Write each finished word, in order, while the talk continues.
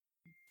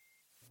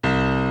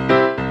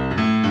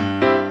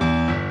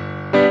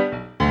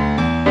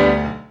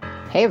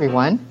Hey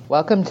everyone,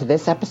 welcome to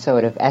this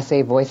episode of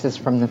SA Voices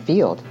from the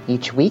Field.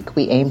 Each week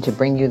we aim to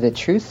bring you the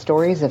true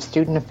stories of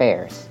student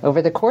affairs.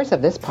 Over the course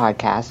of this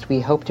podcast, we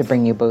hope to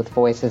bring you both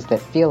voices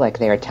that feel like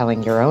they are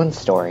telling your own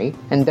story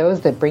and those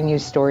that bring you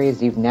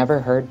stories you've never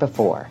heard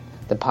before.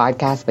 The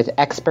podcast with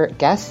expert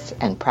guests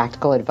and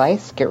practical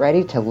advice. Get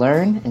ready to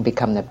learn and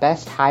become the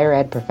best higher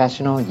ed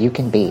professional you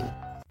can be.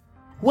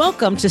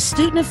 Welcome to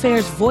Student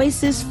Affairs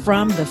Voices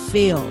from the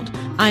Field.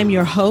 I'm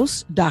your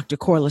host, Dr.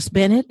 Corliss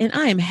Bennett, and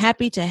I am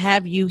happy to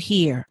have you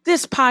here.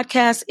 This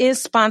podcast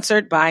is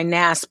sponsored by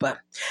NASPA.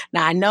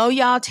 Now, I know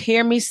y'all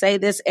hear me say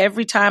this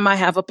every time I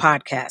have a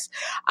podcast.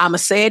 I'm going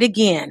to say it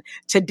again.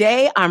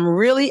 Today, I'm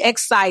really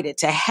excited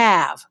to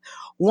have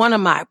one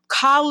of my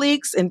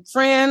colleagues and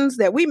friends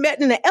that we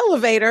met in the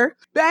elevator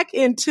back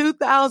in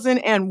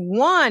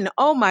 2001.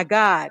 Oh my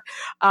God.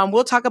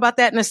 We'll talk about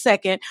that in a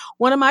second.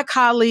 One of my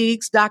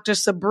colleagues, Dr.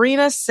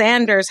 Sabrina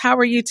Sanders. How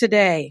are you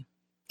today?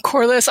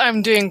 Corliss,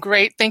 I'm doing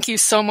great. Thank you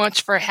so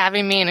much for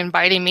having me and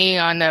inviting me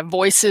on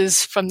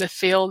Voices from the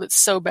Field. It's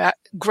so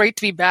great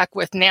to be back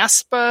with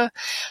NASPA,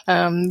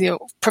 the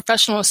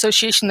professional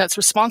association that's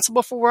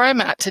responsible for where I'm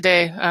at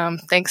today.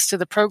 Thanks to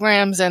the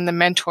programs and the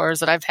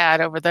mentors that I've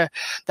had over the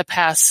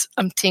past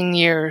umpteen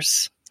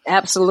years.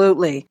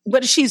 Absolutely.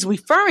 What she's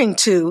referring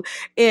to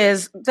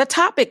is the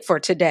topic for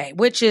today,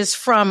 which is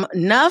from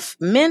NUFP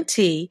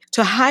Mentee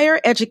to higher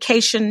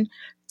education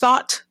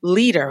thought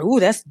leader. Ooh,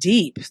 that's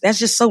deep. That's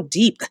just so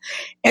deep.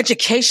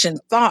 Education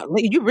thought.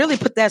 You really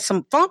put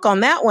some funk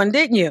on that one,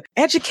 didn't you?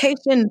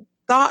 Education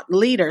thought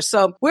leader.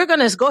 So we're going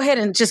to go ahead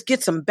and just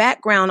get some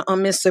background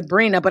on Miss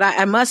Sabrina. But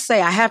I must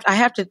say, I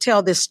have to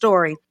tell this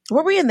story.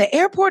 Were we in the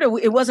airport, or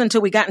it wasn't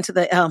until we got into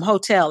the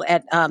hotel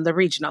at the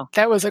regional?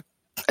 That was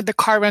the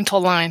car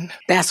rental line.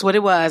 That's what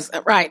it was.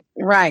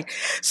 Right.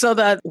 So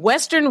the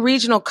Western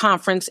Regional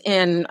Conference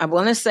I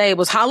want to say it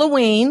was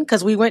Halloween,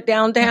 because we went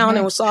downtown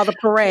and we saw the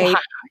parade.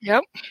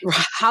 Yep.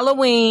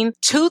 Halloween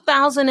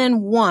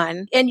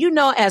 2001. And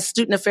as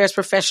student affairs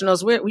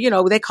professionals,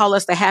 they call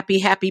us the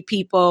happy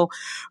people.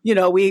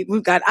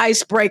 We've got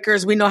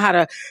icebreakers. We know how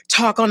to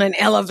talk on an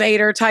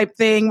elevator type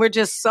thing. We're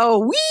just so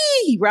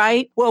wee,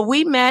 right? Well,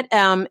 we met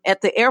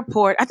at the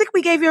airport. I think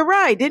we gave you a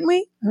ride, didn't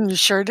we? You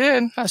sure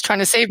did. I was trying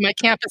to save my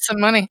campus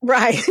some money.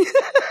 Right.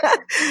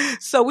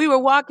 So we were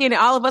walking, and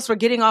all of us were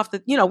getting off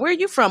where are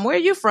you from? Where are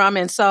you from?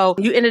 And so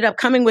you ended up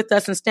coming with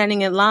us and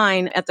standing in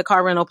line at the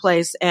car rental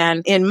place.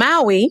 And in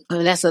Maui,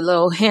 and that's a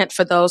little hint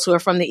for those who are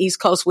from the East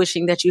Coast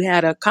wishing that you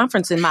had a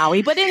conference in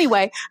Maui. But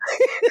anyway,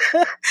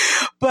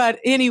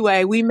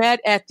 we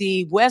met at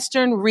the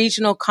Western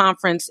Regional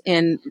Conference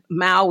in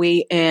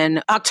Maui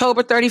in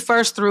October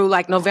 31st through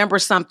like November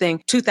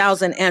something,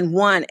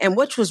 2001. And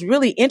what was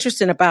really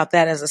interesting about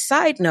that, as a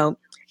side note,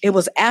 it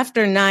was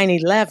after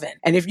 9/11.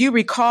 And if you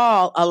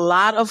recall, a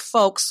lot of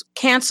folks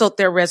canceled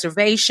their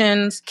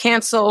reservations,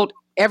 canceled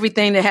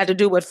everything that had to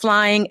do with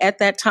flying at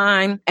that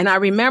time. And I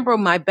remember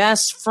my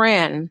best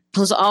friend,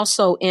 who's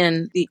also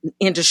in the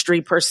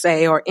industry per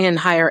se, or in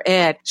higher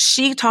ed,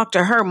 she talked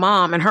to her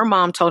mom, and her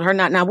mom told her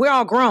not. Now we're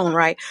all grown,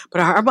 right?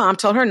 But her mom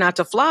told her not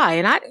to fly.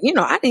 And I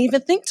didn't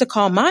even think to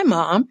call my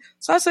mom.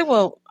 So I said,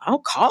 well, I'll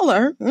call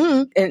her.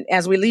 And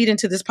as we lead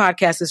into this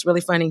podcast, it's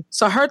really funny.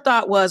 So her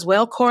thought was,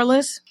 well,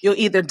 Corliss, you'll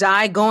either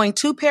die going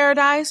to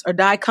paradise or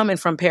die coming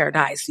from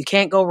paradise. You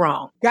can't go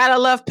wrong. Gotta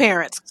love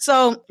parents.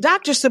 So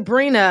Dr.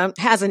 Sabrina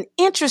has an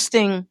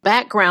interesting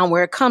background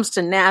where it comes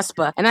to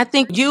NASPA. And I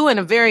think you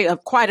and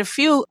quite a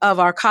few of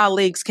our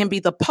colleagues can be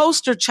the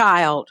poster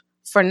child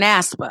for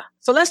NASPA.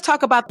 So let's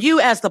talk about you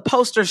as the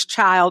poster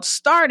child,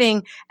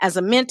 starting as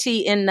a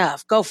mentee in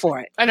NUFP. Go for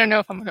it. I don't know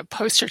if I'm a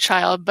poster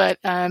child, but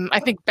I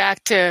think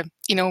back to,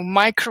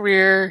 my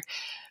career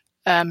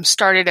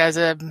started as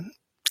a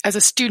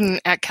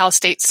student at Cal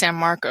State San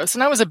Marcos,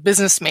 and I was a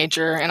business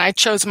major, and I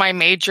chose my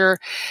major,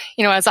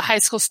 as a high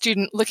school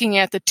student, looking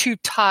at the two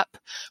top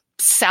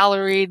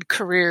salaried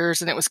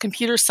careers, and it was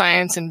computer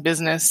science and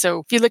business. So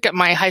if you look at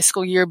my high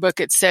school yearbook,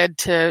 it said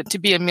to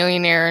be a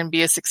millionaire and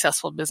be a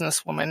successful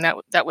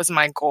businesswoman. That was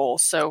my goal.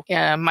 So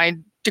yeah, my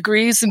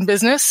degrees in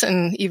business,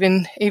 and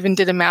even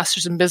did a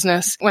master's in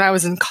business. When I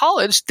was in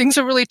college, things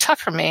were really tough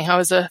for me. I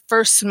was the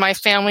first in my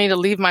family to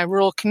leave my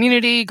rural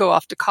community, go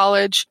off to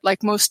college.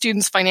 Like most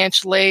students,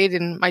 financial aid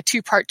and my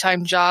 2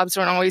 part-time jobs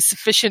weren't always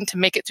sufficient to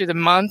make it through the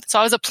month. So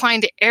I was applying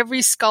to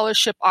every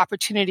scholarship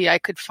opportunity I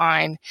could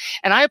find.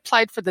 And I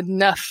applied for the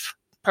NUFP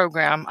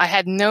program. I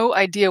had no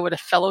idea what a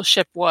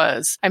fellowship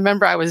was. I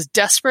remember I was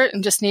desperate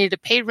and just needed to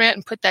pay rent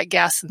and put that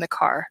gas in the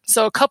car.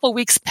 So a couple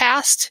weeks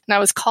passed, and I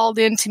was called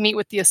in to meet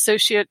with the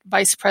Associate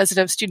Vice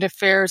President of Student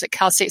Affairs at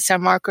Cal State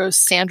San Marcos,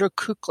 Sandra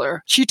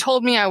Kukler. She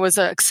told me I was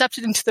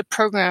accepted into the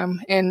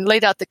program and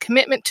laid out the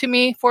commitment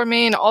for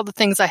me and all the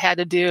things I had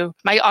to do.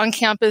 My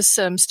on-campus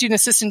student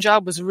assistant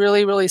job was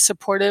really, really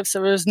supportive,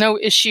 so there was no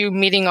issue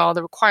meeting all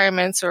the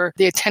requirements or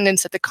the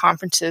attendance at the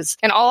conferences.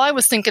 And all I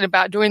was thinking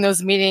about during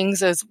those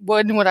meetings is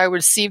when when would I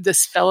receive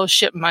this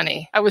fellowship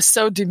money? I was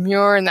so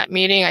demure in that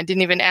meeting. I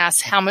didn't even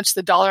ask how much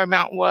the dollar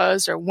amount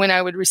was or when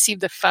I would receive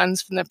the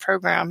funds from the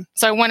program.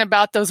 So I went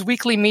about those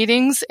weekly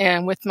meetings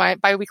and with my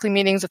biweekly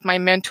meetings with my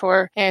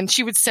mentor, and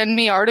she would send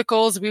me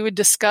articles. We would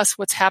discuss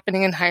what's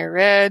happening in higher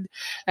ed.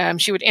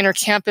 She would enter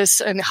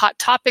campus and hot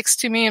topics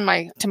to me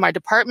to my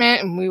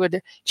department,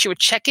 and she would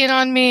check in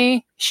on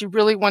me. She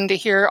really wanted to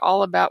hear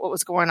all about what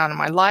was going on in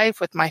my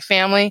life with my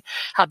family,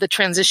 how the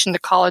transition to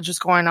college was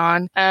going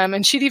on.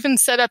 And she'd even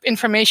set up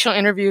informational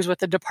interviews with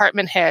the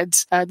department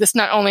heads. This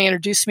not only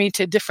introduced me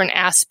to different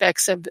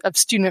aspects of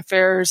student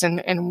affairs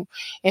and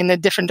in the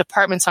different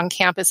departments on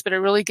campus, but it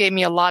really gave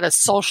me a lot of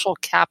social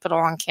capital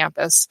on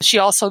campus. She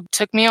also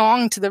took me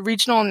along to the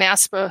regional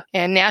NASPA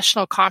and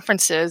national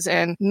conferences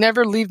and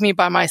never leave me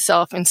by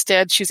myself.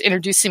 Instead, she was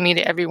introducing me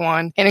to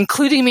everyone and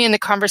including me in the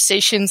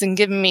conversations and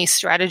giving me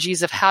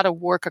strategies of how to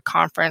work a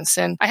conference.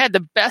 And I had the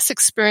best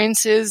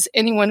experiences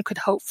anyone could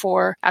hope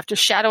for. After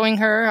shadowing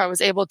her, I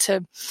was able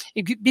to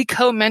be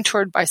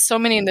co-mentored by so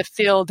many in the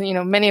field,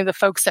 many of the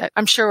folks that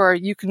I'm sure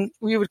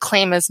we would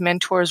claim as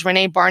mentors: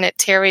 Renee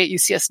Barnett-Terry at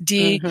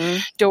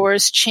UCSD,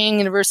 Doris Ching,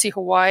 University of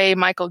Hawaii,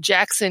 Michael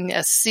Jackson,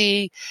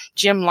 SC,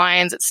 Jim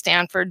Lyons at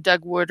Stanford,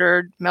 Doug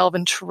Woodard,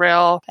 Melvin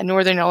Terrell at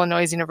Northern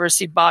Illinois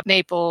University, Bob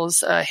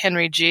Naples,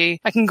 Henry G.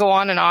 I can go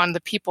on and on.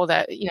 The people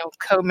that,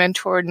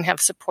 co-mentored and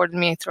have supported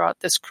me throughout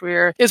this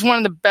career is one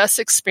of the best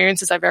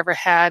experiences I've ever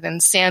had.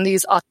 And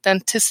Sandy's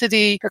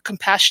authenticity, her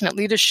compassionate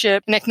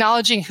leadership, and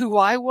acknowledging who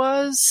I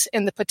was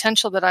and the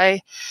potential that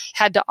I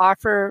had to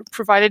offer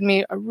provided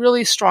me a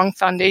really strong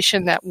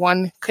foundation that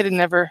one could have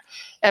never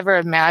ever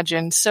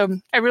imagined. So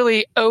I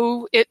really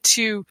owe it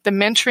to the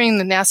mentoring,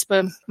 the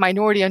NASPA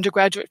Minority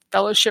Undergraduate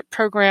Fellowship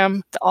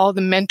Program, all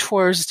the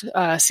mentors,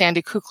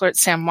 Sandy Kukler at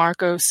San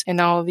Marcos,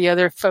 and all the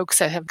other folks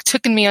that have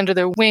taken me under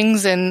their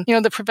wings, and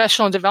the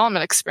professional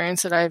development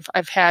experience that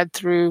I've had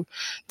through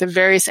the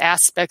various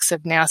aspects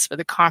of NASPA,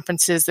 the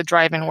conferences, the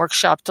drive-in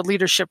workshops, the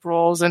leadership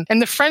roles,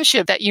 and the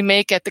friendship that you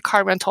make at the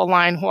car rental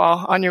line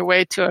while on your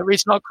way to a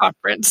regional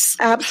conference.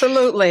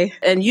 Absolutely.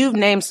 And you've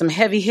named some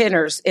heavy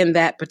hitters in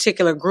that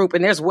particular group,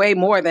 and there's way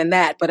more than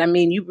that. But I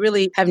mean, you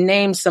really have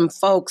named some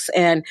folks,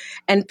 and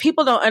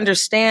people don't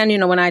understand,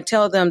 when I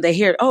tell them, they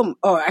hear,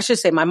 I should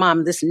say my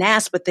mom, this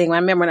NASPA thing. I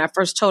remember when I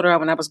first told her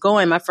when I was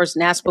going, my first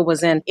NASPA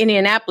was in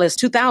Indianapolis,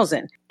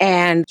 2000.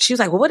 And she was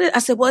like, well, what I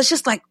said, well, it's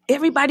just like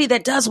everybody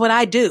that does what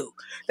I do.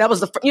 That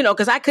was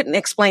because I couldn't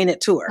explain it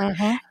to her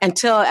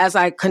until as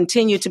I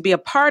continued to be a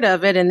part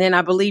of it. And then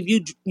I believe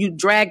you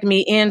dragged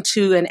me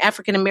into an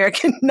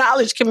African-American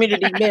knowledge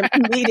community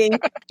meeting.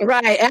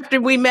 Right.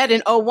 After we met in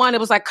 2001, it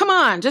was like,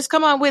 just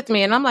come on with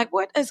me. And I'm like,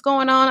 what is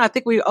going on? I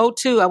think we were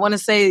 2002. I want to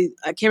say,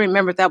 I can't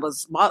remember if that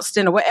was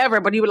Boston or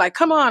whatever, but you were like,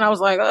 come on. I was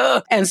like,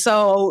 ugh. And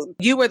so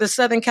you were the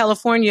Southern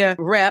California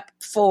rep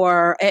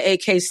for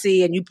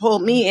AAKC and you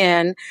pulled me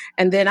in.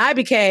 And then I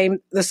became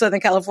the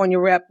Southern California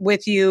rep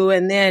with you.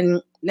 And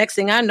then next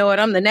thing I know it,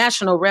 I'm the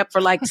national rep for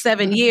like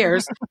 7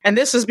 years. And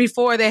this was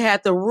before they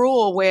had the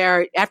rule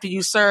where after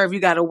you serve,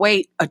 you got to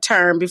wait a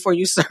term before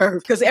you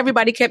serve, because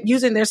everybody kept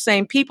using their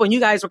same people. And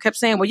you guys kept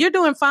saying, well, you're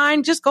doing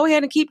fine. Just go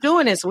ahead and keep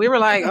doing it. So we were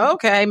like,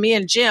 okay, me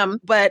and Jim.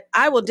 But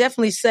I will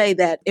definitely say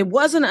that it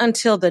wasn't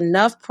until the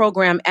NUFP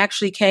program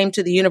actually came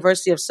to the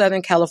University of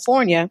Southern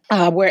California,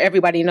 where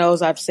everybody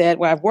knows I've said,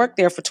 where I've worked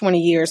there for 20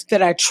 years,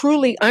 that I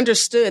truly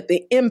understood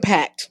the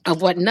impact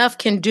of what NUFP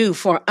can do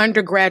for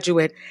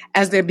undergraduate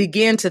as they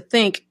begin to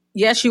think,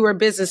 yes, you were a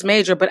business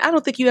major, but I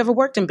don't think you ever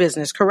worked in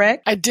business,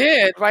 correct? I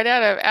did.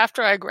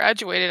 After I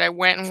graduated, I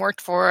went and worked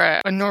for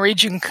a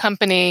Norwegian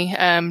company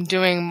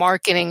doing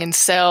marketing and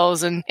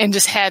sales and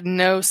just had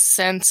no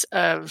sense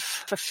of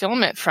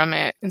fulfillment from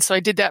it. And so I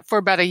did that for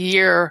about a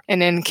year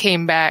and then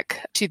came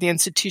back to the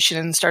institution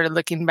and started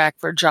looking back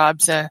for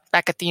jobs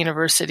back at the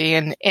university.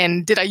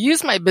 And did I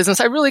use my business?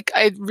 I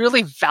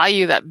really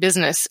value that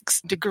business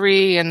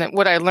degree and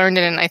what I learned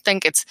in it. And I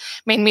think it's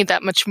made me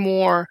that much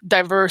more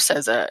diverse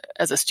as a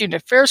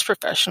student affairs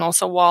professional.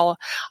 So while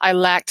I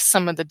lacked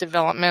some of the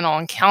developmental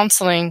and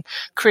counseling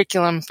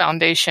curriculum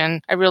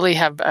foundation, I really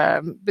have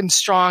been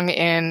strong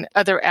in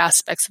other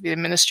aspects of the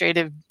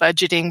administrative,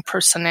 budgeting,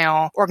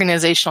 personnel,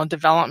 organizational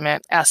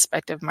development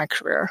aspect of my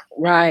career.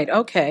 Right.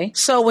 Okay.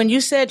 So when you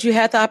said you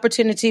had the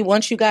opportunity,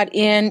 once you got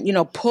in,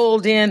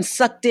 pulled in,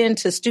 sucked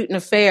into student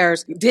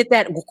affairs, did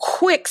that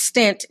quick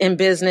stint in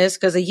business,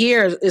 because a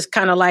year is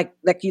kind of like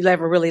you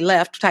never really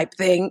left type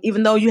thing,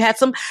 even though you had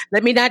some,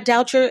 let me not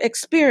doubt your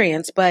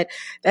experience, but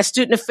that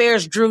student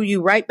affairs drew you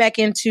right back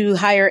into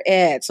higher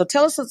ed. So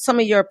tell us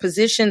some of your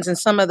positions and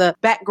some of the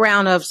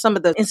background of some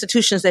of the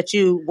institutions that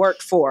you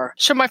worked for.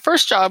 Sure. My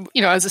first job,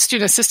 as a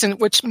student assistant,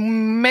 which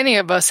many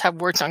of us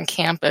have worked on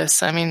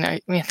campus. I mean,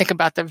 I think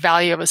about the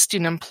value of a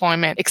student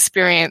employment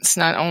experience,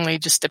 not only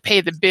just to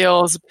pay the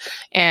bills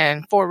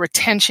and for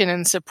retention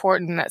and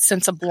support and that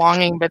sense of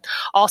belonging, but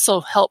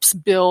also helps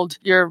build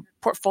your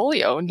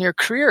portfolio and your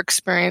career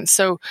experience.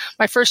 So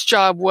my first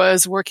job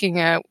was working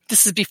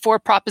this is before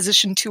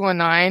Proposition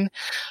 209.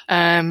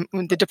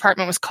 The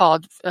department was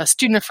called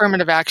Student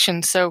Affirmative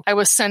Action. So I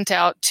was sent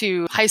out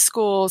to high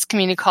schools,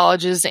 community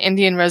colleges,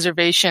 Indian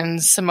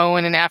reservations,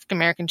 Samoan and African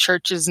American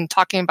churches, and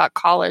talking about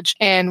college,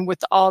 and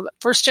with all the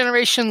first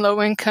generation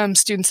low income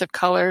students of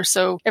color.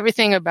 So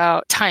everything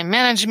about time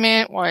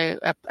management,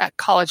 at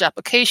college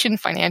application,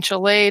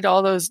 financial aid,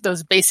 all those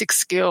basic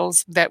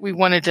skills that we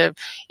wanted to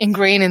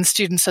ingrain in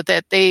students so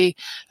that they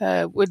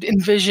would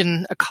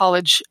envision a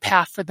college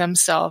path for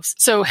themselves.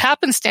 So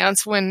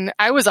happenstance, when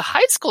I was a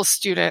high school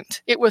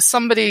student, it was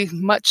somebody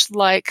much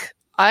like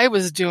I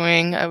was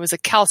doing. I was a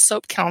Cal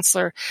SOAP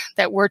counselor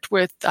that worked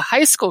with the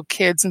high school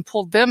kids and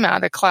pulled them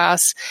out of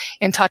class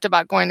and talked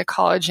about going to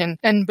college. And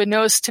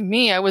unbeknownst to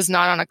me, I was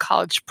not on a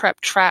college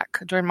prep track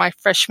during my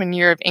freshman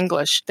year of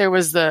English. There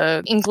was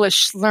the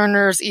English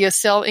learners,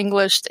 ESL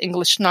English, the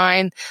English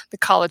 9, the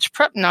college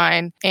prep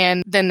 9,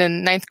 and then the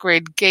 9th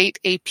grade GATE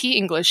AP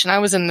English. And I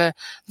was in the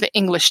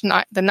English,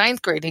 the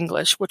 9th grade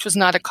English, which was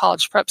not a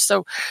college prep.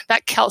 So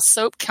that Cal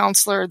SOAP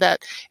counselor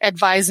that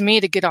advised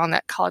me to get on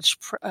that college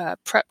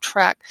prep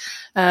track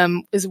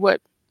is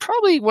what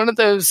probably one of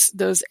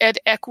those ed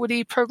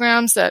equity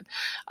programs that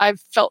I've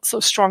felt so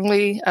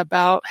strongly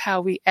about, how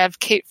we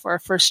advocate for our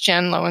first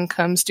gen low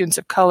income students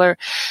of color,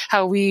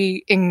 how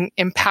we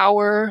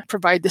empower,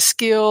 provide the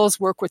skills,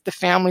 work with the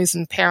families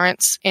and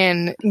parents,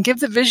 and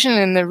give the vision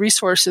and the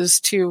resources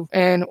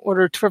in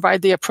order to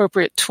provide the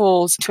appropriate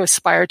tools to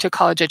aspire to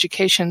college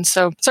education.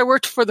 So I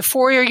worked for the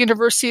four-year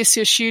University of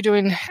CSU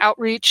doing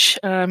outreach,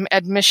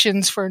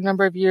 admissions for a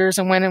number of years,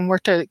 and went and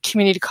worked at a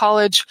community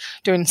college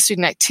doing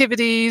student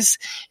activities,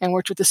 and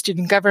worked with the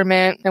student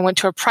government. I went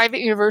to a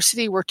private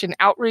university, worked in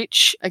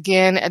outreach,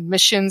 again,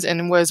 admissions,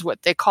 and was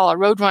what they call a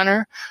road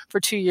runner for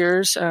 2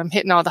 years,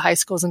 hitting all the high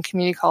schools and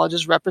community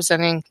colleges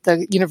representing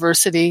the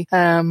university.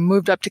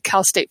 Moved up to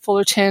Cal State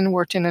Fullerton,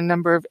 worked in a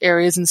number of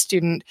areas in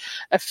student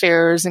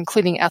affairs,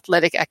 including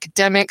athletic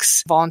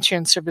academics, volunteer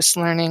and service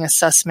learning,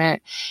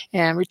 assessment,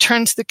 and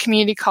returned to the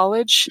community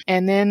college.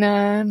 And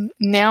then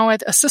now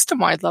at a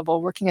system-wide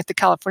level, working at the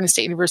California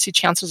State University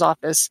Chancellor's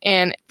Office.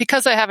 And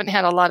because I haven't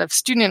had a lot of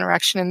student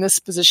interaction in this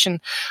position,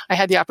 I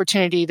had the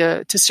opportunity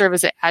to serve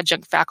as an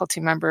adjunct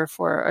faculty member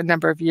for a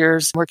number of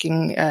years,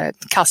 working at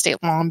Cal State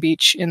Long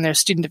Beach in their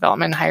student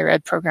development and higher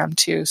ed program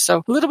too.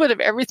 So a little bit of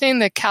everything: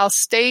 the Cal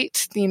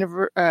State,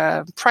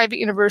 the private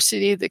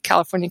university, the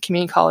California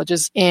community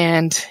colleges,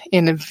 and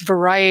in a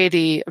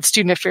variety of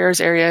student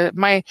affairs area.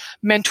 My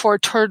mentor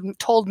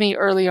told me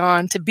early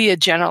on to be a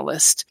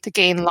generalist, to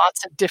gain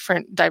lots of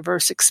different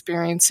diverse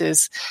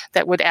experiences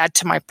that would add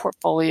to my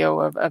portfolio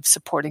of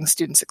supporting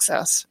student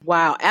success.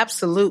 Wow,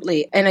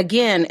 absolutely. And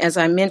again, as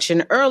I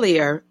mentioned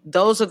earlier,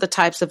 those are the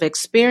types of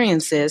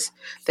experiences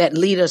that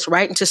lead us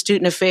right into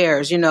student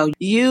affairs. You know,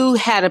 you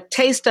had a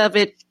taste of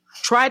it,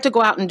 tried to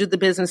go out and do the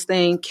business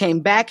thing, came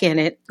back in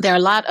it. There are a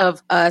lot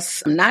of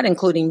us, not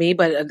including me,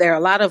 but there are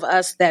a lot of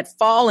us that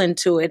fall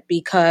into it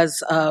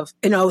because of,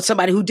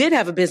 somebody who did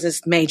have a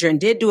business major and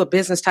did do a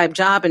business type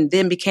job and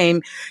then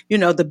became,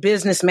 the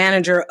business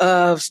manager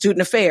of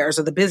student affairs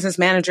or the business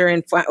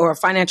manager or a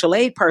financial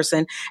aid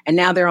person. And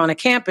now they're on a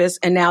campus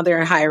and now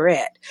they're in higher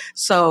ed.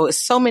 So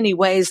many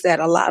ways that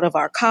a lot of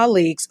our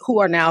colleagues who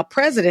are now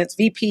presidents,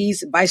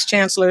 VPs, vice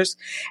chancellors,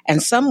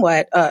 and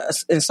somewhat,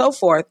 and so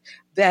forth,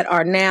 that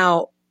are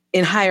now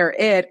in higher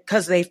ed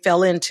because they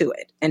fell into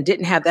it and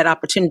didn't have that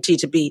opportunity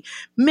to be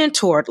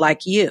mentored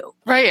like you.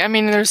 Right. I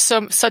mean, there's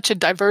such a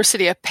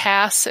diversity of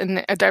paths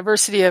and a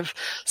diversity of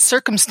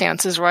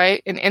circumstances,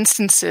 right, and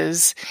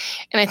instances.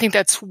 And I think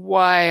that's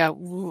why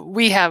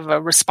we have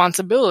a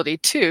responsibility,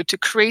 too, to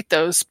create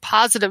those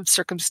positive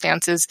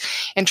circumstances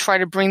and try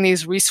to bring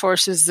these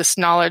resources, this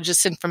knowledge,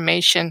 this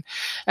information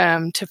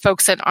to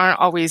folks that aren't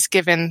always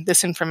given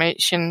this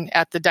information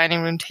at the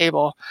dining room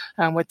table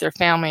with their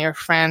family or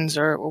friends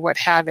or what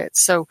have it.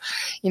 So,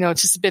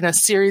 it's just been a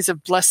series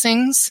of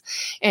blessings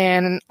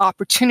and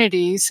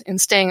opportunities in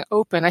staying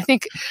open. I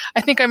think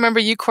I remember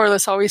you,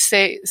 Corliss, always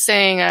saying,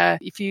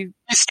 if you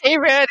stay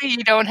ready,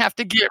 you don't have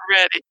to get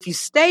ready. If you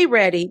stay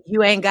ready,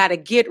 you ain't got to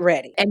get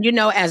ready. And,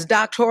 as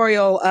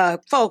doctoral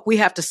folk, we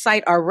have to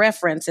cite our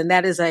reference. And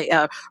that is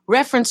a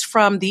reference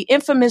from the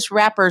infamous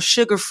rapper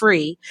Sugar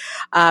Free.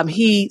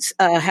 He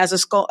has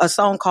a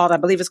song called, I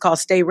believe it's called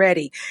Stay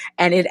Ready.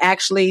 And it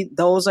actually,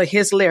 those are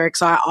his lyrics.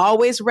 So I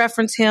always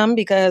reference him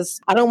because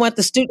I don't want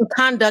the student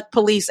conduct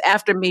police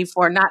after me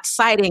for not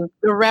citing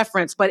the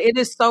reference. But it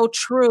is so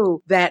true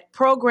that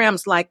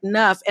programs like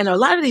NUFP and a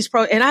lot of these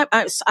and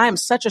I'm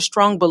such a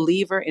strong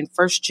believer in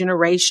first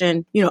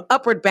generation,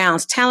 upward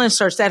bounds, talent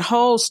search, that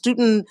whole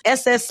student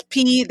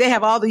SSP, they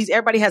have all these,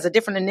 everybody has a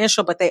different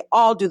initial, but they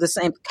all do the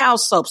same. Cal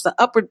SOAPs, the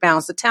upward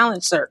bounds, the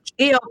talent search,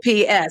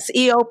 ELPS,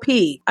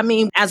 EOP. I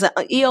mean, as an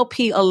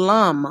EOP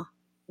alum,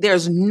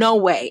 there's no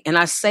way, and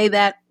I say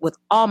that with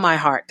all my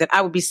heart, that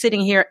I would be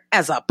sitting here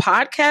as a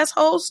podcast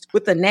host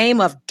with the name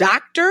of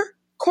Dr.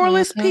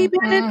 Corliss P.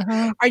 Bennett?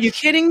 Mm-hmm. Are you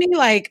kidding me?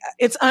 Like,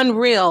 it's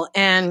unreal.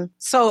 And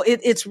so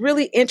it's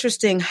really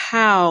interesting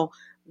how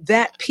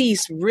that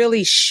piece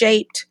really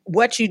shaped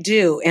what you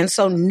do. And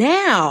so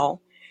now,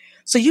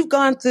 so you've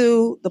gone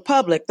through the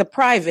public, the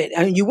private,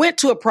 and you went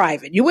to a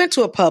private, you went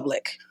to a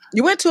public,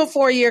 you went to a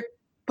 4-year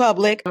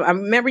public. I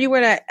remember you were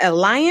at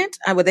Alliant.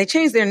 They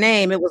changed their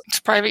name. It's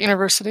a private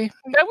university.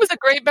 That was a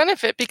great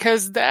benefit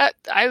because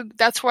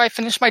that's where I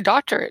finished my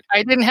doctorate.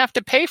 I didn't have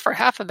to pay for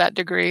half of that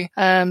degree.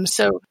 And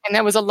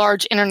that was a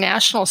large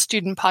international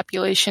student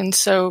population.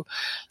 So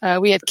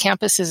we had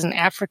campuses in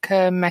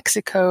Africa,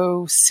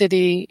 Mexico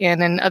City,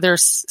 and then other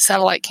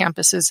satellite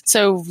campuses.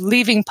 So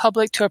leaving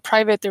public to a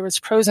private, there was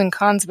pros and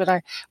cons,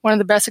 but one of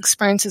the best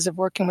experiences of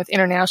working with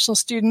international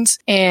students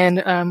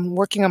and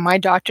working on my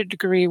doctorate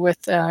degree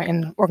with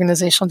in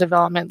organizational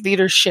development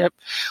leadership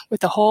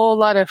with a whole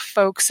lot of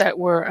folks that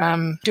were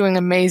doing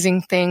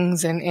amazing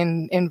things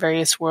in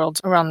various worlds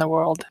around the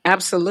world.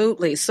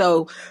 Absolutely.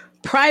 So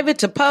private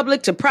to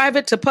public to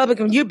private to public,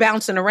 and you're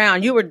bouncing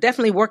around. You were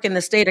definitely working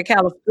the state of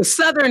California, the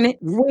southern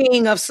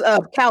wing of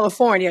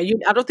California.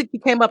 I don't think you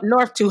came up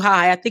north too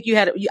high. I think you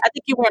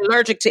were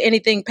allergic to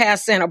anything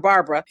past Santa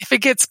Barbara. If it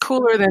gets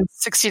cooler than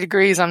 60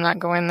 degrees, I'm not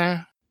going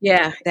there.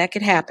 Yeah, that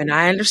could happen.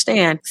 I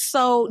understand.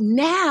 So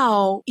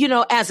now,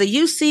 as a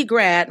UC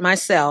grad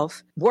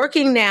myself,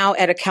 working now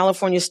at a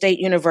California State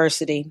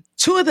University,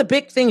 two of the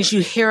big things you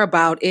hear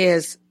about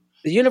is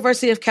the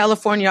University of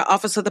California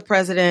Office of the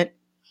President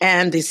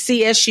and the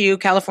CSU,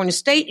 California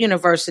State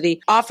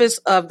University, Office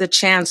of the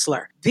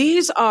Chancellor.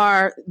 These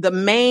are the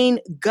main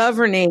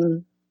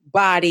governing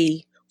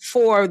body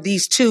for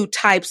these two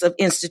types of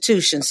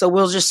institutions. So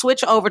we'll just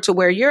switch over to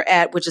where you're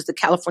at, which is the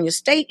California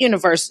State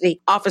University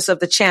Office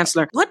of the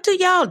Chancellor. What do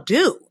y'all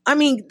do? I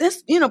mean,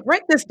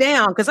 break this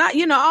down, because I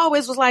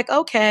always was like,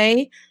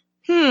 okay,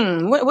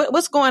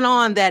 what's going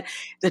on that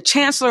the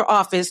Chancellor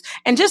Office,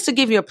 and just to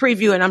give you a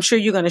preview, and I'm sure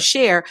you're going to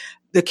share,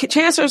 the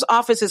Chancellor's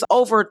Office is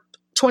over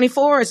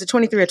 24? Is it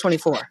 23 or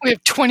 24? We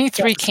have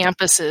 23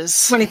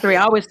 campuses. 23.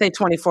 I always say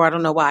 24. I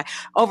don't know why.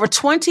 Over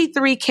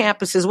 23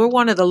 campuses. We're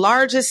one of the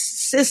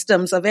largest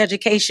systems of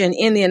education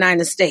in the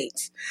United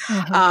States.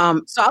 Mm-hmm.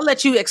 So I'll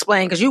let you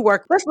explain, because you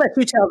work. Let's let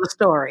you tell the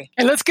story.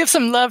 And let's give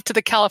some love to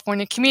the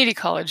California Community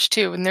College,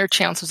 too, and their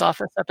chancellor's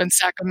office up in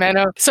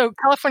Sacramento. So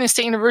California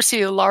State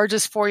University, the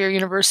largest four-year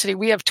university,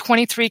 we have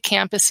 23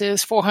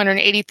 campuses,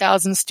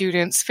 480,000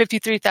 students,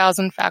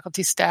 53,000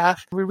 faculty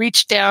staff. We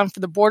reach down for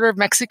the border of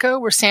Mexico,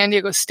 where San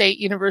Diego State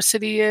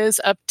University is,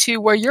 up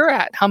to where you're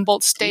at,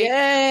 Humboldt State.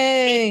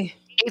 Yay!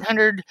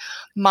 800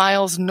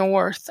 miles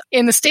north.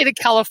 In the state of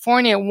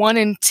California, 1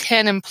 in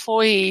 10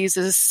 employees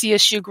is a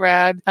CSU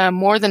grad.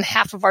 More than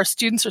half of our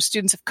students are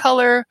students of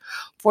color.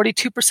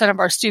 42% of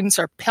our students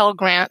are Pell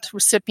Grant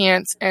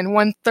recipients, and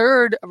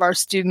 1/3 of our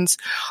students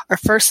are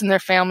first in their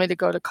family to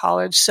go to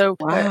college. So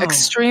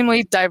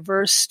extremely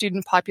diverse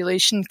student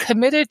population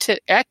committed to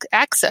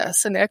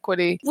access and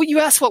equity. Well, you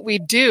asked what we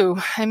do.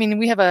 I mean,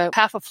 we have a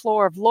half a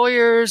floor of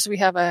lawyers. We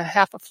have a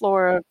half a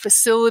floor of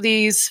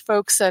facilities,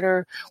 folks that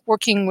are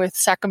working with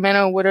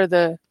Sacramento. What are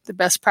the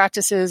best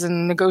practices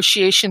and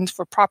negotiations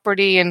for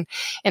property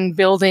and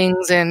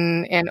buildings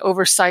and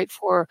oversight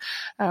for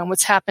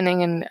what's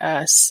happening in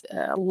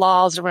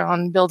laws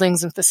around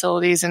buildings and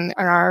facilities and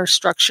our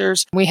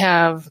structures. We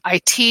have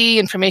IT,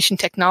 information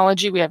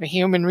technology. We have a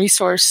human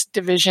resource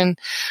division.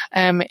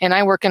 And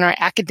I work in our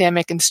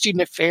academic and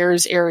student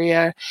affairs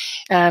area.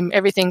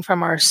 Everything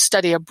from our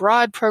study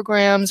abroad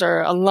programs,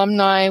 our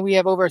alumni. We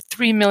have over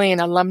 3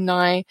 million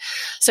alumni.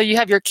 So you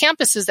have your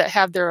campuses that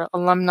have their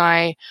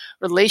alumni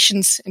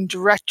relations and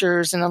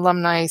directors and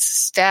alumni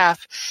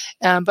staff.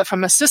 But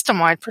from a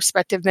system-wide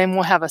perspective, then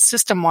we'll have a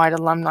system-wide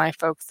alumni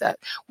folks that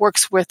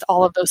works with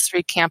all of those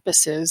 3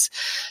 campuses.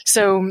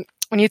 So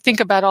when you think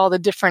about all the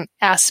different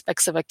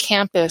aspects of a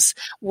campus,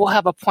 we'll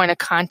have a point of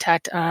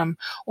contact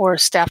or a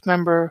staff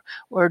member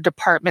or a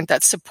department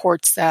that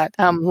supports that.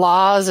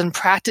 Laws and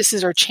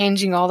practices are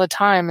changing all the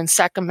time in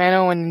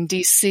Sacramento and in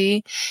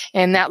DC,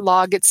 and that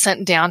law gets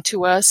sent down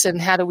to us, and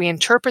how do we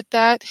interpret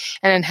that?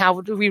 And then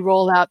how do we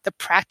roll out the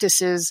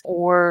practices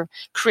or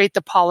create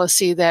the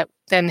policy that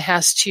then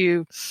has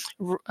to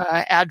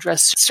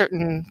address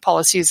certain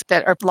policies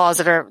that are laws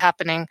that are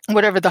happening,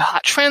 whatever the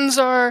hot trends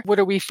are. What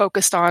are we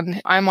focused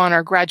on? I'm on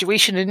our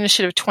Graduation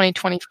Initiative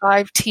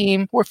 2025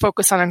 team. We're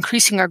focused on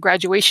increasing our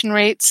graduation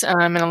rates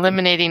and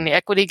eliminating the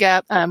equity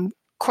gap.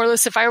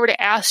 Corliss, if I were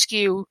to ask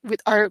you, with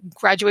our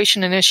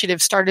graduation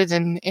initiative started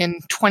in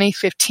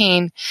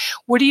 2015,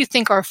 what do you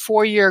think our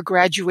 4-year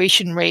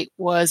graduation rate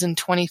was in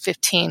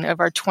 2015 of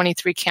our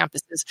 23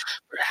 campuses?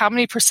 How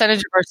many percentage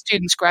of our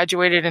students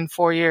graduated in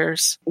 4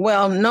 years?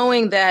 Well,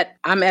 knowing that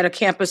I'm at a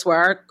campus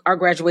where our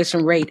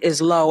graduation rate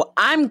is low,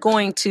 I'm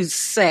going to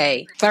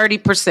say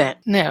 30%.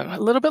 No, a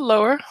little bit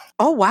lower.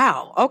 Oh,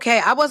 wow. Okay.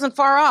 I wasn't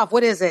far off.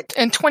 What is it?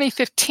 In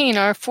 2015,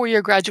 our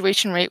 4-year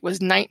graduation rate was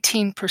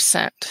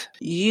 19%.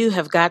 You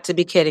have got to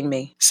be kidding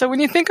me. So when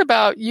you think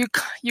about you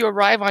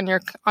arrive on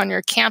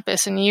your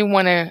campus and you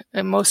want to,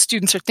 and most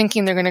students are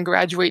thinking they're going to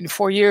graduate in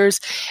 4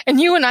 years,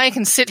 and you and I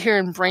can sit here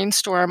and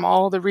brainstorm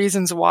all the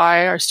reasons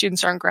why our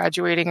students aren't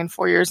graduating in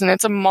 4 years, and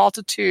it's a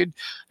multitude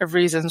of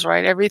reasons,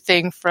 right?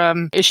 Everything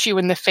from issue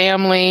in the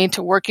family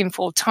to working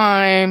full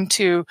time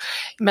to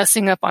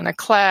messing up on a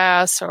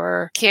class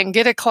or can't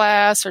get a class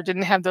or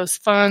didn't have those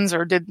funds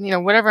or did,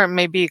 whatever it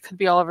may be. It could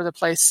be all over the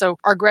place. So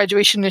our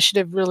graduation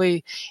initiative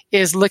really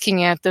is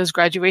looking at those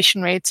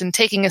graduation rates and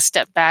taking a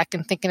step back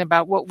and thinking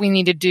about what we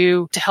need to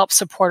do to help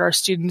support our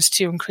students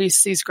to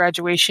increase these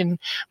graduation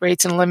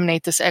rates and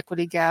eliminate this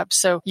equity gap.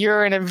 So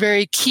you're in a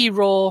very key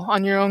role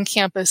on your own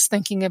campus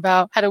thinking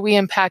about how do we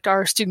impact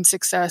our student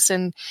success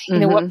and,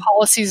 what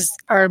policies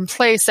are in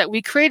place that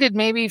we created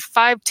maybe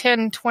 5,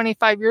 10,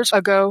 25 years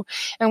ago,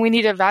 and we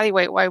need to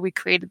evaluate why we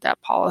created that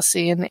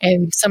policy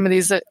and some of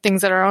these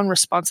things that are our own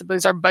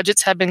responsibilities. Our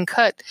budgets have been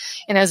cut,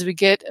 and as we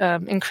get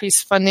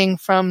increased funding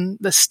from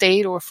the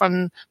state or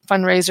from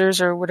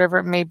fundraisers or whatever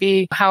it may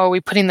be, how are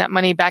we putting that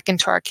money back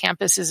into our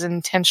campuses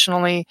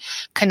intentionally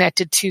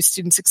connected to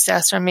student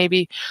success, or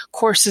maybe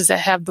courses that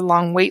have the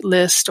long wait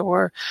list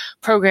or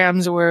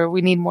programs where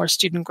we need more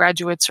student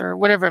graduates or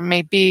whatever it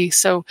may be.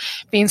 So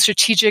being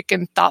strategic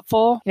and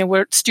thoughtful,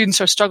 where students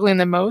are struggling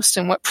the most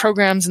and what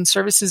programs and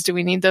services do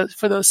we need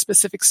for those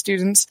specific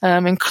students,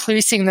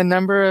 increasing the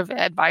number of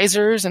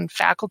advisors and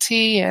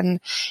faculty and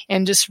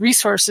just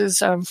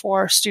resources for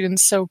our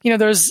students. So,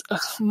 there's a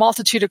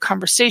multitude of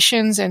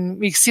conversations, and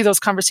we see those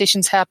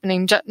conversations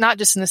happening not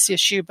just in the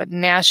CSU, but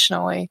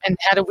nationally. And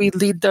how do we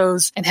lead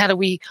those? And how do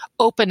we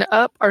open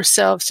up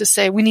ourselves to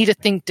say, we need to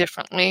think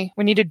differently.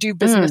 We need to do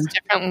business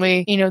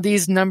differently.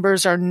 These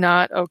numbers are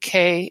not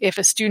okay. If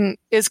a student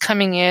is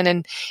coming in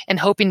and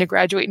hoping to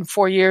graduate in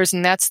 4 years,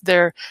 and that's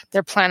their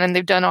plan, and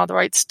they've done all the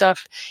right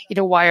stuff,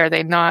 why are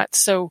they not?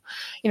 So,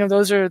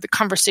 those are the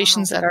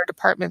conversations that our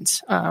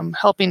department's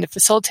helping to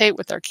facilitate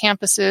with our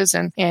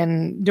campuses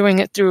and doing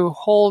it through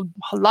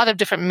a lot of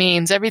different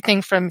means,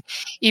 everything from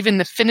even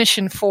the Finish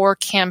in 4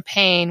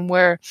 campaign,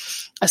 where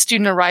a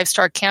student arrives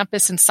to our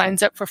campus and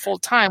signs up for full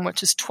time,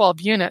 which is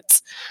 12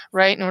 units,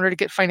 right, in order to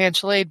get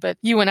financial aid. But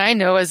you and I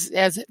know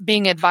as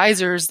being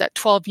advisors that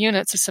 12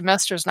 units a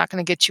semester is not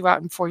going to get you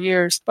out in 4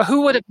 years. But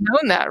who would have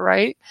known that,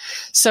 right?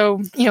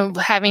 So,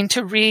 having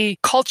to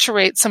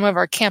reculturate some of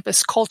our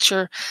campus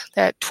culture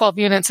that 12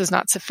 units is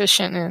not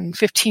sufficient and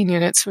 15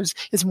 units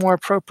is more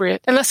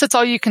appropriate, unless that's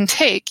all you can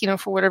take,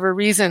 for whatever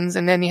reasons.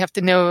 And then you have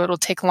to know it'll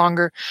take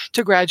longer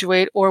to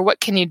graduate, or what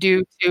can you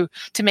do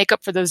to make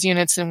up for those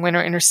units in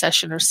winter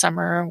intersession or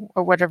summer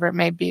or whatever it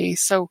may be.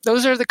 So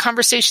those are the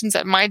conversations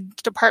that my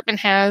department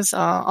has,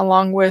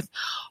 along with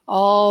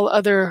all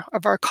other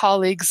of our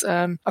colleagues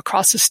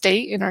across the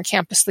state and our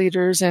campus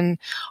leaders, and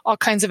all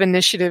kinds of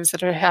initiatives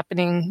that are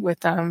happening with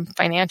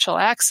financial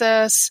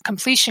access,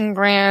 completion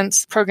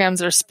grants, programs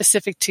that are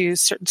specific to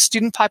certain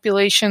student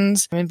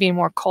populations, and being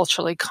more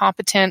culturally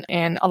competent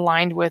and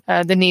aligned with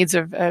the needs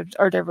of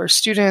our diverse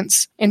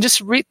students, and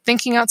just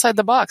thinking outside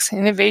the box,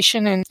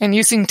 innovation and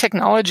using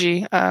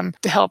technology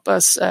to help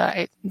us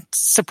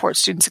support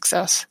student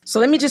success. So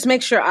let me just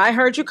make sure I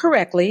heard you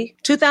correctly.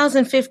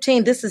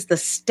 2015, this is the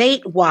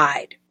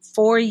statewide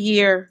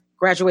 4-year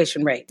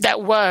graduation rate.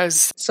 That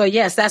was. So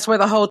yes, that's where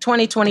the whole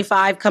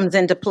 2025 comes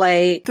into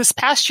play. This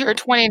past year,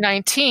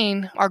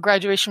 2019, our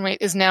graduation rate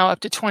is now up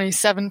to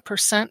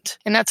 27%.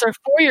 And that's our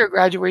 4-year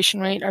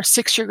graduation rate. Our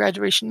 6-year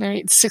graduation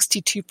rate is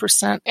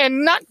 62%.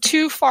 And not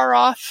too far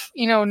off,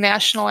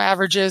 national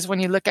averages when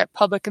you look at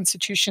public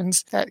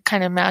institutions that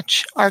kind of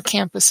match our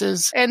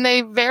campuses. And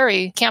they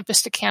vary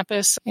campus to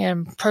campus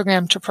and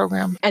program to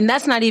program. And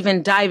that's not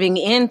even diving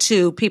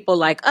into people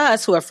like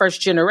us who are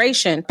first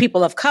generation,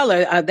 people of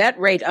color. That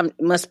rate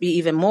must be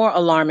even more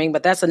alarming,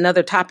 but that's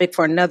another topic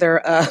for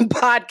another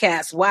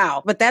podcast.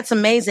 Wow. But that's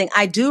amazing.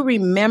 I do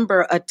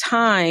remember a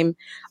time,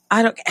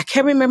 I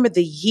can't remember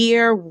the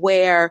year,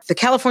 where the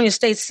California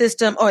state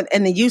system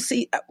and the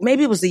UC,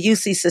 maybe it was the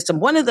UC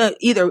system,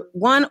 either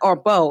one or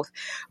both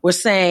were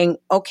saying,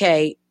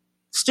 okay,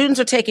 students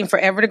are taking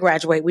forever to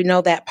graduate. We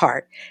know that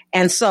part.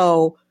 And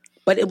so,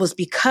 but it was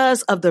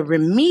because of the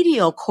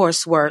remedial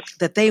coursework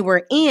that they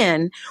were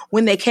in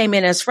when they came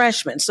in as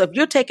freshmen. So if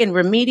you're taking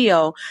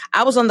remedial,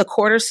 I was on the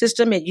quarter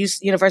system at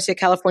University of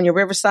California,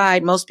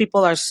 Riverside. Most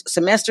people are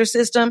semester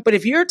system. But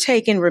if you're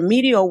taking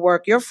remedial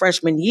work your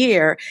freshman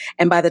year,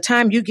 and by the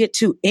time you get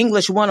to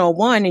English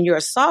 101 and you're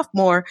a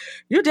sophomore,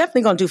 you're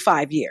definitely going to do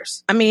 5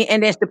 years. I mean,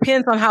 and it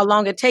depends on how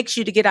long it takes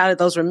you to get out of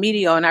those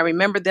remedial. And I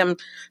remember them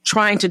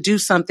trying to do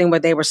something where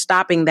they were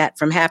stopping that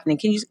from happening.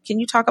 Can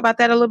you talk about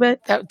that a little bit?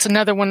 That's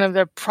another one of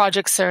the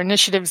projects or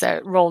initiatives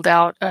that rolled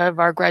out of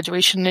our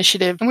graduation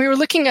initiative. And we were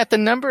looking at the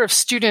number of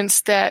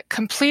students that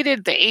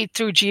completed the A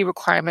through G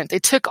requirement. They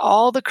took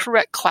all the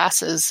correct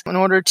classes in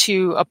order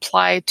to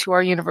apply to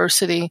our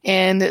university,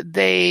 and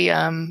they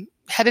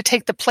had to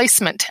take the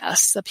placement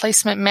tests, the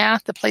placement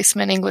math, the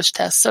placement English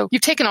test. So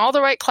you've taken all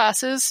the right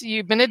classes,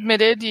 you've been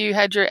admitted, you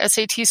had your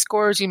SAT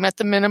scores, you met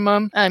the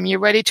minimum, you're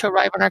ready to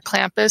arrive on our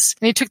campus,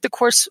 and you took the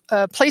course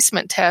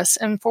placement test.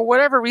 And for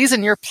whatever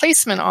reason, your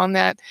placement on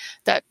that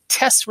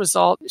test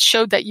result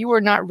showed that you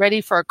were not ready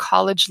for a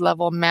college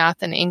level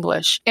math and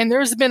English. And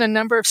there's been a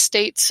number of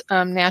states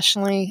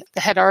nationally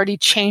that had already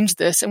changed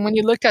this. And when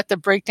you looked at the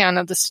breakdown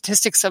of the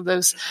statistics of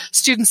those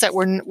students that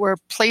were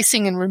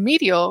placing in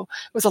remedial,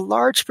 it was a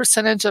large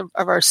percentage of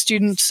our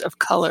students of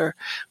color,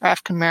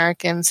 African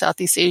American,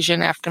 Southeast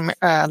Asian,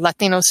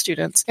 Latino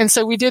students. And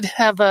so we did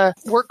have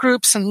work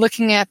groups and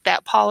looking at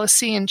that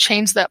policy and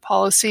change that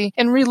policy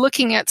and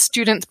re-looking at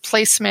student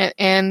placement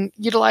and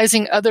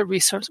utilizing other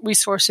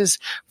resources.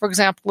 For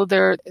example,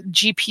 their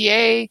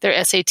GPA,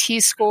 their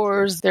SAT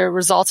scores, their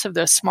results of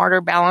their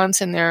smarter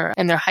balance in their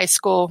high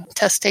school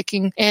test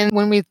taking. And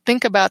when we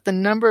think about the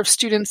number of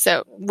students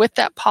that with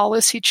that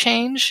policy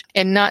change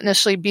and not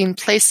necessarily being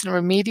placed in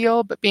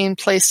remedial, but being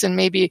placed in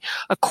maybe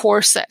a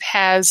course that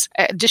has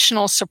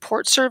additional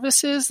support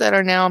services that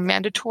are now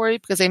mandatory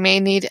because they may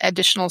need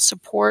additional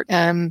support.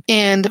 And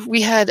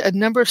we had a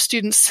number of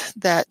students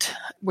that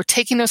were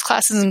taking those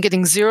classes and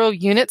getting 0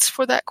 units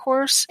for that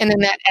course. And then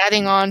that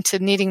adding on to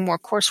needing more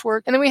coursework.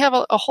 And then we have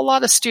a whole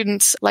lot of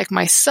students like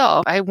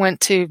myself. I went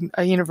to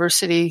a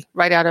university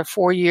right out of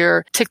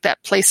 4-year, took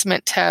that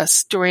placement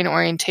test during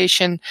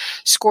orientation,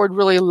 scored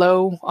really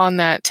low on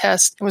that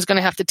test, and was going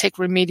to have to take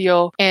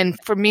remedial. And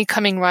for me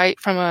coming right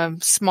from a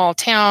small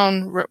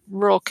town,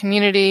 rural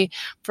community,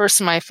 first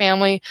in my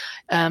family,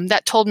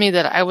 that told me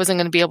that I wasn't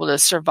going to be able to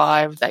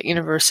survive that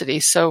university.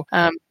 So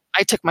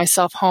I took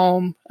myself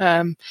home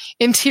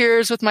in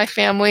tears with my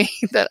family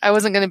that I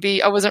wasn't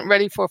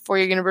ready for a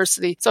 4-year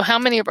university. So how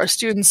many of our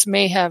students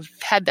may have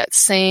had that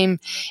same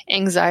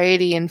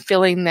anxiety and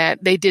feeling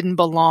that they didn't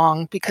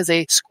belong because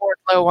they scored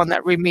low on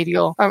that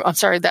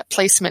that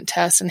placement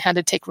test and had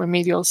to take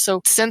remedial.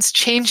 So since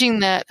changing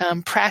that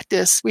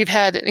practice, we've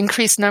had an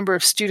increased number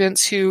of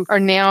students who are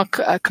now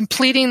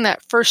completing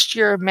that first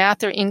year of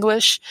math or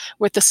English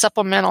with the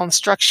supplemental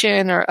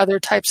instruction or other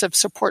types of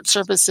support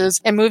services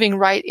and moving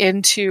right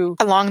into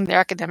along their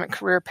academic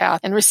career path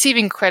and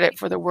receiving credit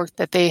for the work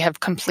that they have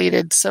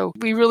completed. So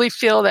we really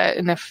feel that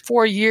in the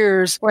 4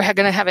 years, we're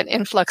going to have an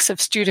influx of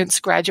students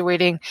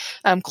graduating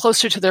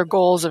closer to their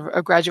goals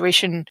of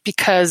graduation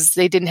because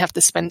they didn't have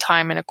to spend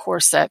time in a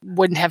course that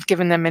wouldn't have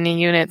given them any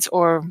units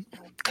or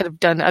could have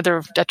done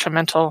other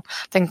detrimental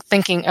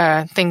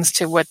things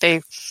to what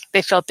they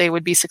felt they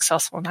would be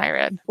successful in higher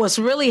ed. What's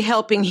really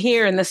helping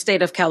here in the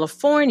state of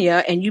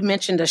California, and you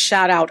mentioned a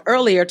shout out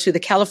earlier to the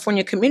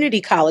California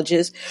community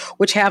colleges,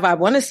 which have, I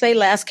want to say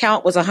last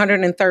count was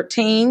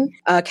 113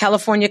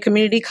 California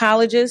community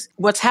colleges.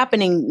 What's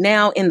happening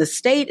now in the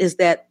state is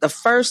that the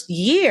first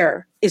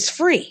year is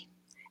free.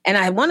 And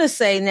I want to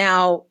say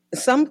now,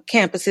 some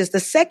campuses,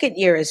 the second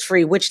year is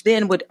free, which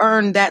then would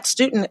earn that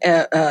student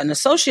an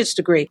associate's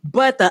degree.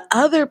 But the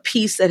other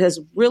piece that has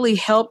really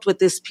helped with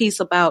this piece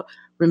about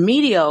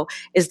remedial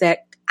is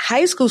that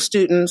high school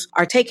students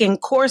are taking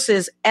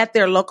courses at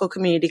their local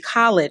community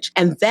college.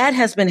 And that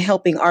has been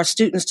helping our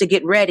students to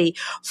get ready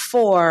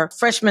for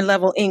freshman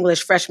level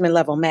English, freshman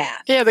level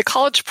math. Yeah, the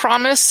College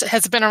Promise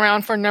has been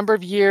around for a number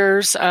of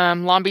years.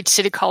 Long Beach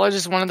City College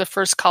is one of the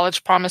first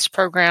College Promise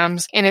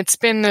programs. And it's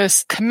been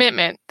this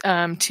commitment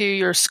to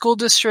your school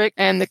district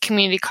and the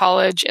community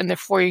college and the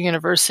 4-year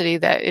university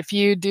that if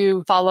you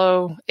do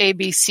follow A,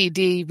 B, C,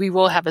 D, we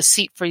will have a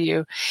seat for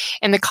you.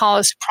 And the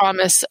College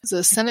Promise is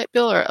a Senate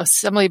bill or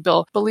Assembly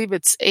bill. I believe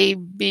it's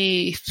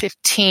AB